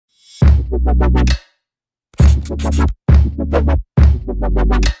Hey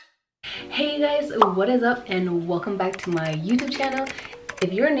guys, what is up and welcome back to my YouTube channel.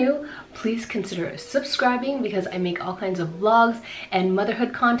 If you're new, please consider subscribing because I make all kinds of vlogs and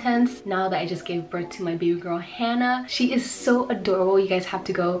motherhood contents. Now that I just gave birth to my baby girl Hannah, she is so adorable. You guys have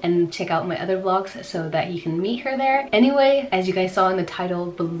to go and check out my other vlogs so that you can meet her there. Anyway, as you guys saw in the title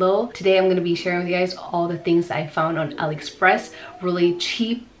below, today I'm going to be sharing with you guys all the things that I found on Aliexpress, really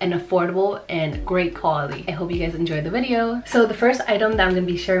cheap and affordable and great quality. I hope you guys enjoy the video. So the first item that I'm going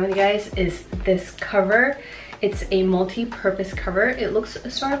to be sharing with you guys is this cover. It's a multi-purpose cover. It looks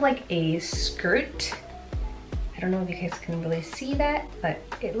sort of like a skirt. I don't know if you guys can really see that, but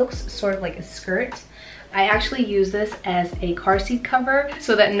it looks sort of like a skirt. I actually use this as a car seat cover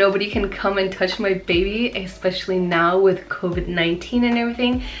so that nobody can come and touch my baby, especially now with COVID-19 and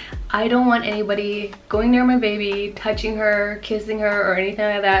everything. I don't want anybody going near my baby, touching her, kissing her, or anything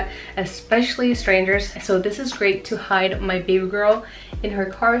like that, especially strangers. So this is great to hide my baby girl in her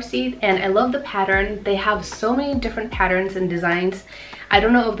car seat. And I love the pattern. They have so many different patterns and designs. I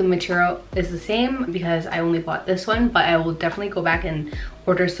don't know if the material is the same because I only bought this one, but I will definitely go back and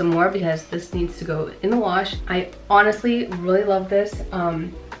order some more because this needs to go in the wash. I honestly really love this.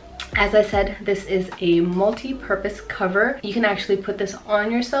 As I said, this is a multi-purpose cover. You can actually put this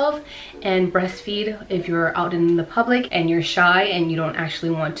on yourself and breastfeed if you're out in the public and you're shy and you don't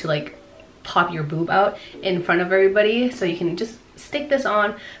actually want to like pop your boob out in front of everybody. So you can just stick this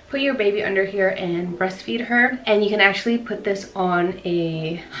on, put your baby under here and breastfeed her. And you can actually put this on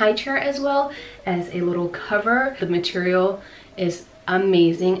a high chair as well as a little cover. The material is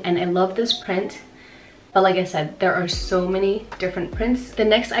amazing and I love this print. But like I said, there are so many different prints. The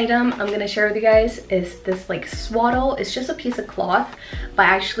next item I'm gonna share with you guys is this like swaddle. It's just a piece of cloth, but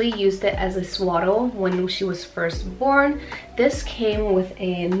I actually used it as a swaddle when she was first born. This came with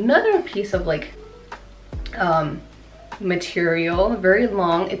another piece of like material, very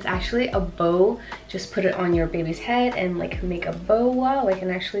long. It's actually a bow. Just put it on your baby's head and like make a bow. Wow, I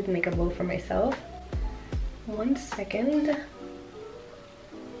can actually make a bow for myself. 1 second.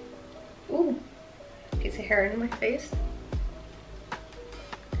 Ooh. Piece of hair in my face.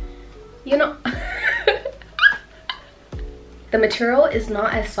 You know, the material is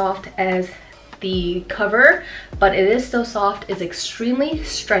not as soft as the cover, but it is still soft. It's extremely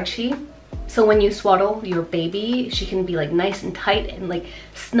stretchy. So when you swaddle your baby, she can be like nice and tight and like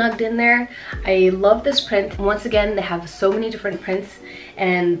snugged in there. I love this print. Once again, they have so many different prints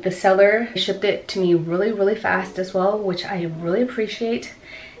and the seller shipped it to me really fast as well, which I really appreciate.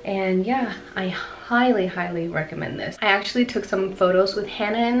 And yeah, I highly recommend this. I actually took some photos with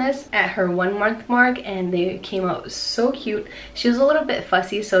Hannah in this at her 1 month mark and they came out so cute. She was a little bit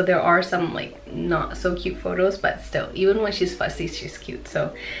fussy, so there are some like not so cute photos, but still, even when she's fussy, she's cute.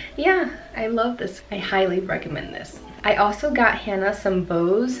 So yeah, I love this. I highly recommend this. I also got Hannah some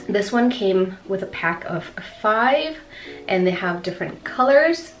bows. This one came with a pack of 5 and they have different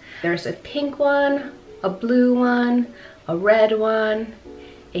colors. There's a pink one, a blue one, a red one,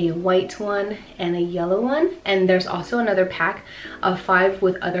 a white one, and a yellow one. And there's also another pack of 5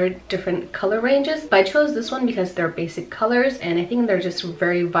 with other different color ranges, but I chose this one because they're basic colors and I think they're just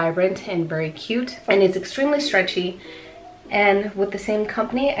very vibrant and very cute, and it's extremely stretchy. And with the same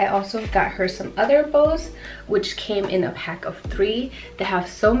company, I also got her some other bows, which came in a pack of 3. They have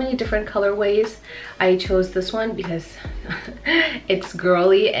so many different colorways. I chose this one because it's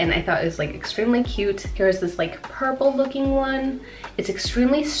girly and I thought it was like extremely cute. Here's this like purple looking one. It's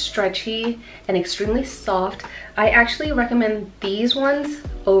extremely stretchy and extremely soft. I actually recommend these ones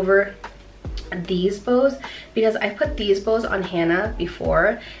over these bows because I put these bows on Hannah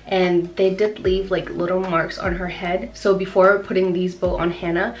before and they did leave like little marks on her head. So before putting these bows on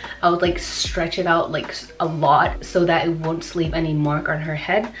Hannah, I would like stretch it out like a lot so that it won't leave any mark on her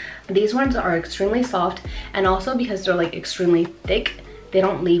head. These ones are extremely soft, and also because they're like extremely thick, they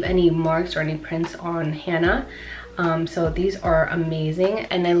don't leave any marks or any prints on Hannah. So these are amazing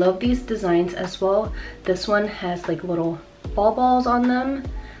and I love these designs as well. This one has like little balls on them.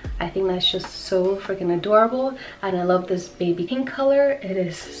 I think that's just so freaking adorable, and I love this baby pink color. It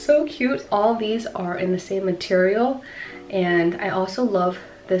is so cute. All these are in the same material, and I also love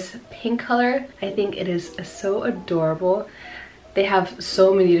this pink color. I think it is so adorable. They have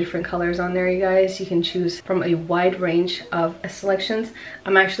so many different colors on there, you guys. You can choose from a wide range of selections.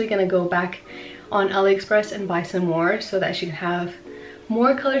 I'm actually gonna go back on Aliexpress and buy some more so that she can have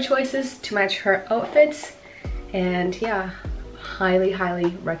more color choices to match her outfits. And yeah, highly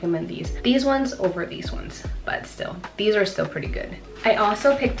recommend these ones over these ones, but still, these are still pretty good. I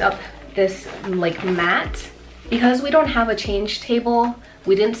also picked up this like mat Because we don't have a change table,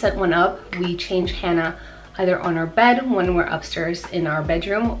 we didn't set one up. We change Hannah either on our bed when we're upstairs in our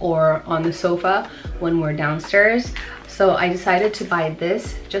bedroom or on the sofa when we're downstairs. So I decided to buy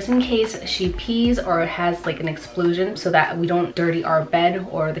this just in case she pees or has like an explosion, so that we don't dirty our bed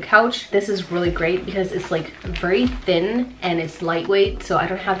or the couch. This is really great because it's like very thin and it's lightweight, so I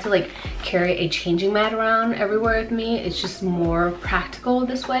don't have to like carry a changing mat around everywhere with me. It's just more practical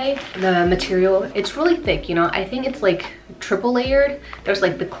this way. The material, it's really thick, you know. I think it's like triple layered. There's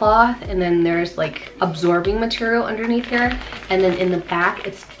like the cloth, and then there's like absorbing material underneath here, and then in the back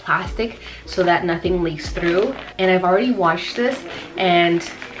it's plastic so that nothing leaks through. And I've already washed this and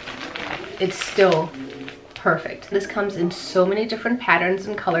it's still perfect. This comes in so many different patterns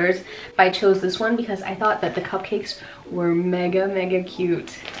and colors, but I chose this one because I thought that the cupcakes were mega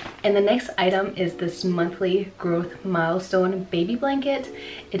cute. And the next item is this monthly growth milestone baby blanket.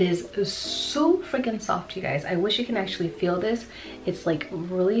 It is so freaking soft, you guys. I wish you can actually feel this. It's like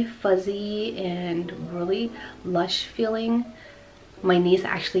really fuzzy and really lush feeling. My niece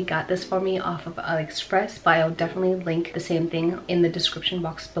actually got this for me off of Aliexpress, but I'll definitely link the same thing in the description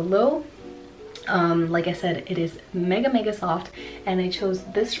box below. Like I said, it is mega soft, and I chose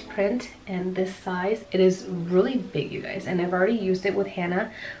this print and this size. It is really big, you guys, and I've already used it with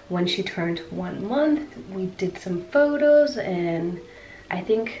Hannah when she turned 1 month. We did some photos and I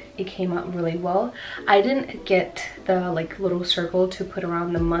think it came out really well. I didn't get the like little circle to put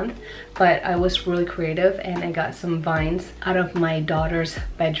around the month, but I was really creative and I got some vines out of my daughter's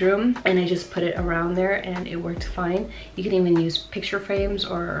bedroom and I just put it around there and it worked fine. You can even use picture frames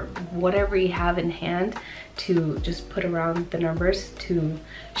or whatever you have in hand to just put around the numbers to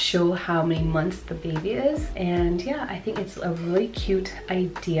show how many months the baby is. And yeah, I think it's a really cute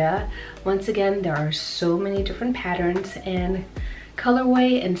idea. Once again, there are so many different patterns and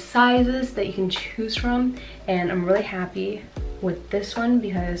colorway and sizes that you can choose from, and I'm really happy with this one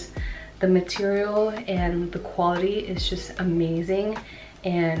because the material and the quality is just amazing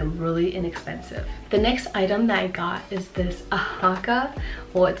and really inexpensive. The next item that I got is this ahaka.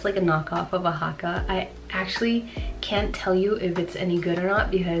 Well, it's like a knockoff of a haka. I actually can't tell you if it's any good or not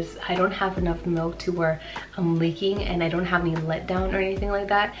because I don't have enough milk to where I'm leaking, and I don't have any letdown or anything like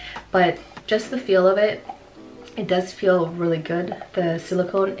that, but just the feel of it, it does feel really good. The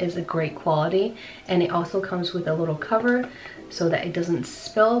silicone is a great quality, and it also comes with a little cover so that it doesn't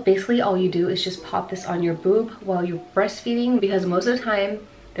spill. Basically, all you do is just pop this on your boob while you're breastfeeding, because most of the time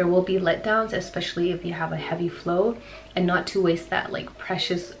there will be letdowns, especially if you have a heavy flow, and not to waste that like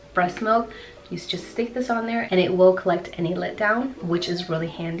precious breast milk. You just stick this on there and it will collect any letdown, which is really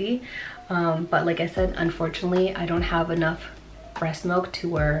handy. But like I said, unfortunately, I don't have enough breast milk to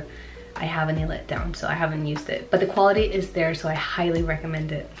where I have any letdown, so I haven't used it, but the quality is there, so I highly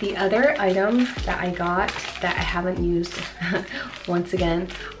recommend it. The other item that I got that I haven't used once again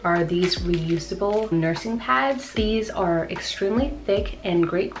are these reusable nursing pads. These are extremely thick and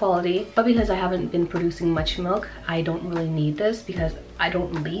great quality, but because I haven't been producing much milk, I don't really need this because I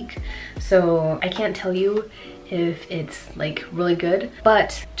don't leak, so I can't tell you if it's like really good,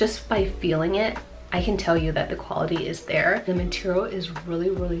 but just by feeling it, I can tell you that the quality is there. The material is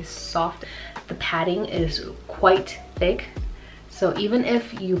really soft. The padding is quite thick, so even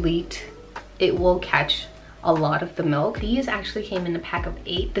if you leaked, it will catch a lot of the milk. These actually came in a pack of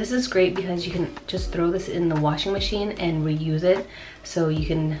 8. This is great because you can just throw this in the washing machine and reuse it, so you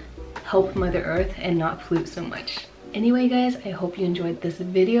can help Mother Earth and not pollute so much. Anyway guys, I hope you enjoyed this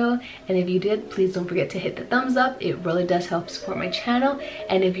video, and if you did, please don't forget to hit the thumbs up. It really does help support my channel,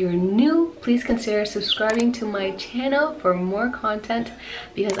 and if you're new, please consider subscribing to my channel for more content,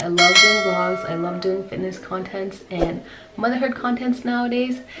 because I love doing vlogs, I love doing fitness contents and motherhood contents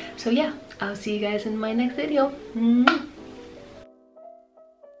nowadays. So yeah, I'll see you guys in my next video.